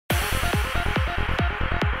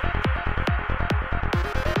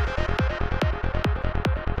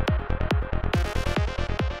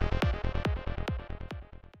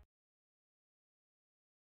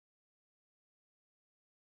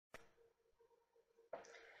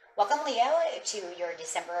Welcome, Leo, to your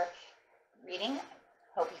December reading.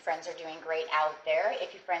 Hope you friends are doing great out there.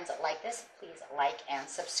 If you friends like this, please like and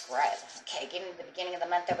subscribe. Okay, getting to the beginning of the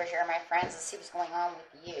month over here, my friends. Let's see what's going on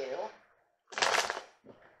with you.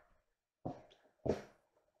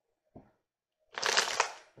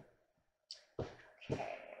 Okay.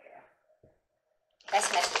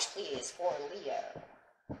 Best message, please, for Leo.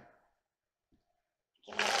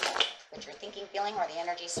 Give me a moment. What you're thinking, feeling, or the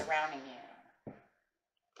energy surrounding you.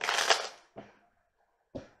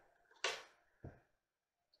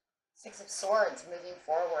 Six of Swords, moving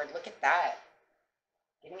forward. Look at that.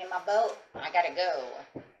 Getting in my boat. I gotta go.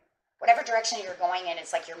 Whatever direction you're going in,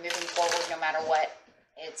 it's like you're moving forward no matter what.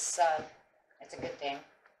 It's a good thing.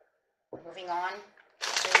 Moving on,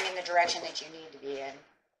 moving in the direction that you need to be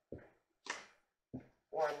in.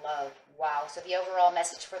 Or love. Wow. So the overall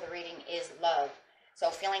message for the reading is love. So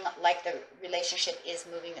feeling like the relationship is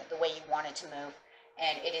moving the way you want it to move.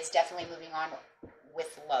 And it is definitely moving on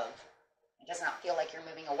with love. It does not feel like you're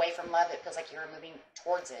moving away from love. It feels like you're moving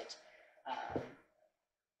towards it.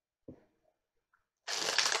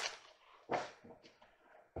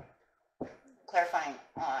 Clarifying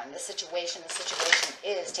on the situation. The situation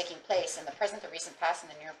is taking place in the present, the recent past,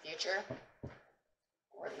 and the near future.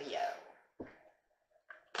 Or Leo.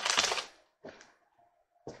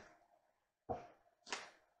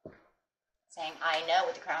 Saying, I know,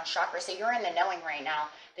 with the crown chakra. So you're in the knowing right now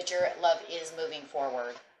that your love is moving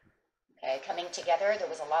forward. Okay, coming together. There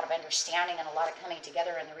was a lot of understanding and a lot of coming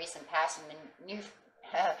together in the recent past and the new,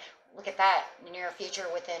 look at that, near future.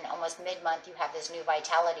 Within almost mid-month, you have this new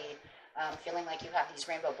vitality, feeling like you have these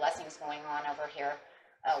rainbow blessings going on over here.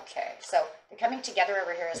 Okay, so the coming together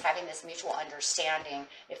over here is having this mutual understanding.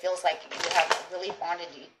 It feels like you have really bonded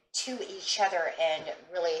to each other and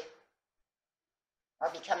really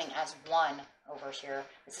are becoming as one over here.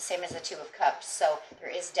 It's the same as the Two of Cups. So there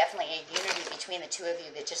is definitely a unity between the two of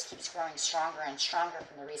you that just keeps growing stronger and stronger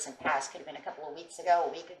from the recent past. Could have been a couple of weeks ago,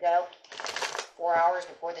 a week ago, 4 hours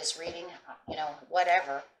before this reading, you know,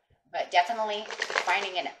 whatever. But definitely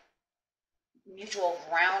finding a mutual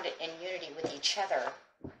ground and unity with each other.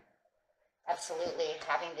 Absolutely.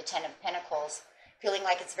 Having the Ten of Pentacles. Feeling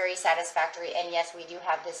like it's very satisfactory. And yes, we do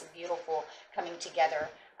have this beautiful coming together.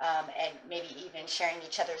 And maybe even sharing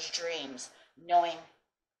each other's dreams, knowing,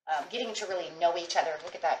 getting to really know each other.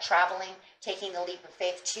 Look at that, traveling, taking the leap of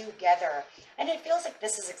faith together. And it feels like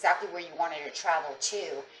this is exactly where you wanted to travel to.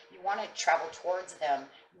 You wanted to travel towards them.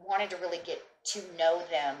 You wanted to really get to know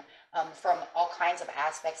them from all kinds of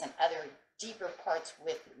aspects and other deeper parts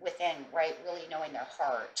within, right? Really knowing their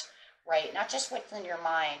heart, right? Not just what's in your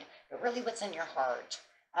mind, but really what's in your heart.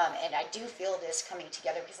 And I do feel this coming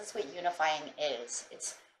together because that's what unifying is.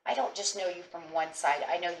 I don't just know you from one side.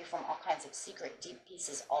 I know you from all kinds of secret, deep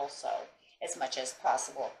pieces also, as much as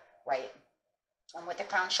possible, right? And with the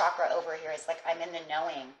crown chakra over here, it's like I'm in the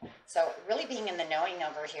knowing. So really being in the knowing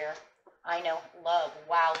over here, I know love.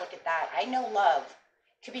 Wow, look at that. I know love.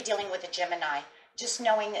 Could be dealing with a Gemini. Just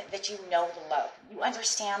knowing that you know the love. You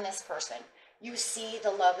understand this person. You see the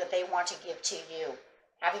love that they want to give to you.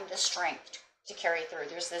 Having the strength to carry through.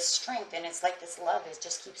 There's this strength, and it's like this love is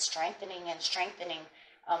just keeps strengthening and strengthening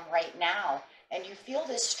right now. And you feel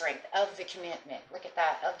this strength of the commitment. Look at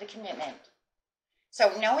that, of the commitment.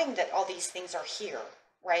 So knowing that all these things are here,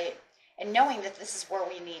 right? And knowing that this is where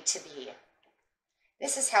we need to be.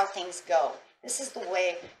 This is how things go. This is the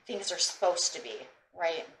way things are supposed to be,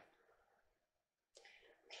 right?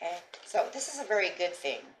 Okay, so this is a very good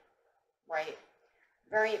thing, right?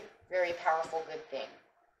 Very, very powerful good thing.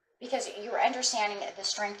 Because you're understanding the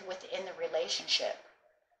strength within the relationship.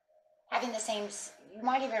 Having the same, you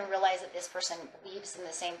might even realize that this person believes in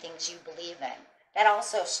the same things you believe in. That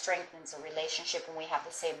also strengthens a relationship when we have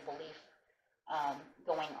the same belief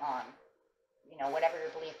going on. You know, whatever your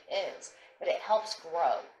belief is. But it helps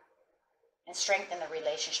grow and strengthen the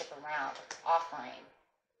relationship around. Offering.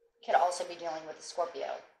 Could also be dealing with a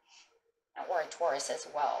Scorpio or a Taurus as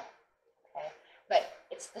well. Okay, but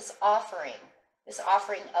it's this offering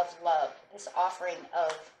of love, this offering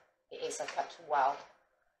of the Ace of Cups. Wow.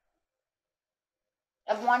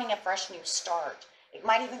 Of wanting a fresh new start. It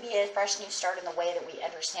might even be a fresh new start in the way that we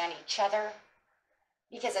understand each other.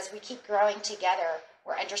 Because as we keep growing together,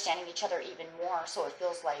 we're understanding each other even more. So it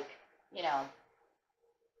feels like, you know,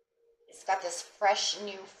 it's got this fresh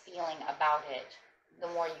new feeling about it. The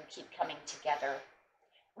more you keep coming together.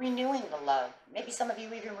 Renewing the love. Maybe some of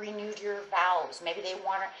you even renewed your vows. Maybe they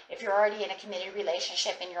want to, if you're already in a committed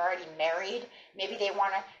relationship and you're already married, maybe they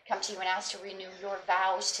want to come to you and ask to renew your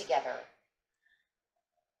vows together.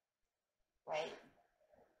 Right?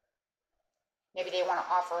 Maybe they want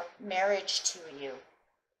to offer marriage to you.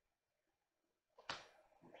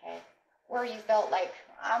 okay? Where you felt like,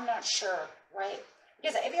 I'm not sure, right?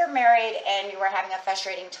 Because if you're married and you are having a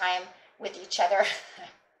frustrating time with each other,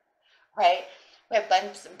 right? We have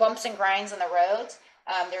bumps and grinds on the roads.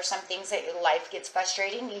 There's some things that life gets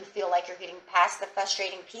frustrating. You feel like you're getting past the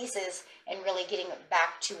frustrating pieces and really getting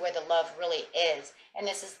back to where the love really is. And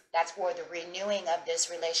that's where the renewing of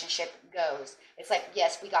this relationship goes. It's like,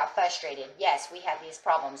 yes, we got frustrated. Yes, we had these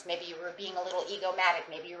problems. Maybe you were being a little egomatic.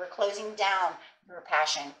 Maybe you were closing down your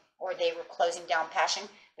passion, or they were closing down passion.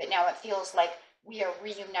 But now it feels like we are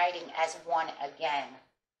reuniting as one again.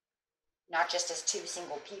 Not just as two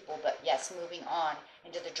single people, but yes, moving on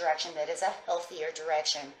into the direction that is a healthier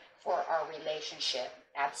direction for our relationship.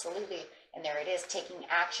 Absolutely. And there it is, taking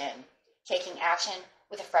action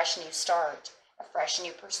with a fresh new start, a fresh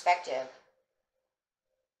new perspective.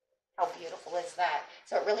 How beautiful is that?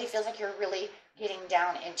 So it really feels like you're really getting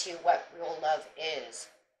down into what real love is.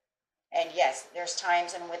 And yes, there's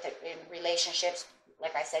times in relationships,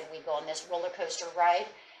 like I said, we go on this roller coaster ride,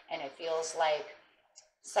 and it feels like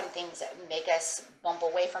some things make us bump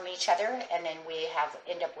away from each other, and then we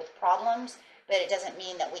end up with problems, but it doesn't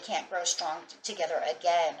mean that we can't grow strong together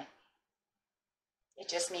again. It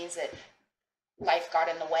just means that life got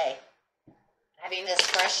in the way. Having this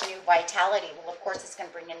fresh new vitality, well, of course it's going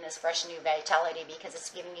to bring in this fresh new vitality, because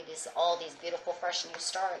it's giving you all these beautiful fresh new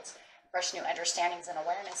starts, fresh new understandings and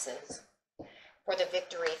awarenesses for the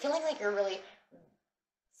victory. Feeling like you're really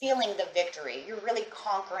feeling the victory. You're really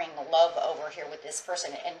conquering love over here with this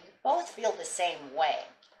person, and you both feel the same way.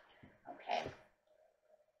 Okay.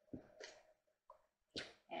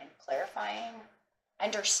 And clarifying,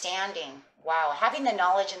 understanding. Wow, having the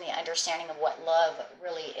knowledge and the understanding of what love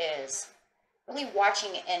really is. Really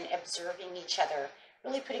watching and observing each other.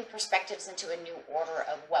 Really putting perspectives into a new order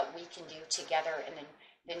of what we can do together in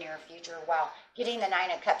the near future. Wow, getting the Nine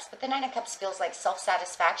of Cups. But the Nine of Cups feels like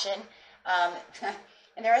self-satisfaction.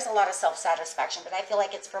 And there is a lot of self-satisfaction, but I feel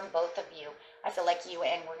like it's from both of you. I feel like you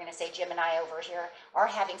and, we're going to say Gemini over here, are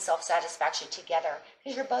having self-satisfaction together,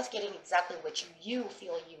 because you're both getting exactly what you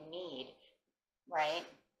feel you need, right?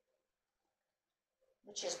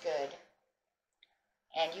 Which is good.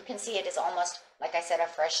 And you can see it as almost, like I said, a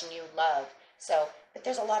fresh new love. So, but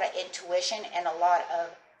there's a lot of intuition and a lot of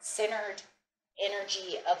centered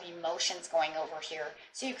energy of emotions going over here.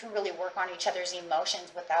 So you can really work on each other's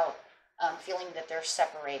emotions without feeling that they're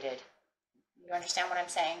separated. You understand what I'm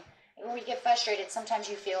saying? And when we get frustrated, sometimes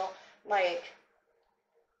you feel like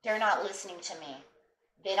they're not listening to me.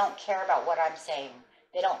 They don't care about what I'm saying.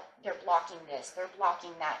 They're blocking this, they're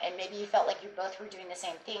blocking that. And maybe you felt like you both were doing the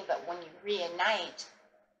same thing, but when you reunite,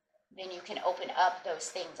 then you can open up those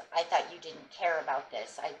things. I thought you didn't care about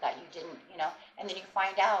this. I thought you didn't, and then you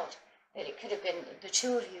find out that it could have been the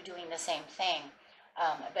two of you doing the same thing.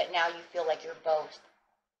 But now you feel like you're both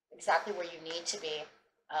exactly where you need to be,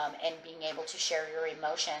 and being able to share your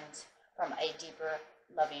emotions from a deeper,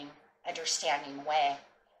 loving, understanding way,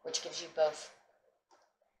 which gives you both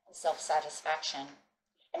self-satisfaction.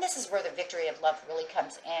 And this is where the victory of love really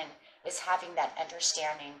comes in, is having that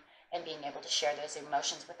understanding and being able to share those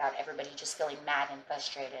emotions without everybody just feeling mad and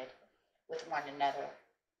frustrated with one another.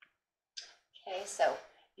 Okay, so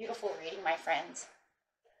beautiful reading, my friends.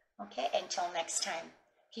 Okay, until next time.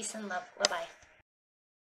 Peace and love. Bye-bye.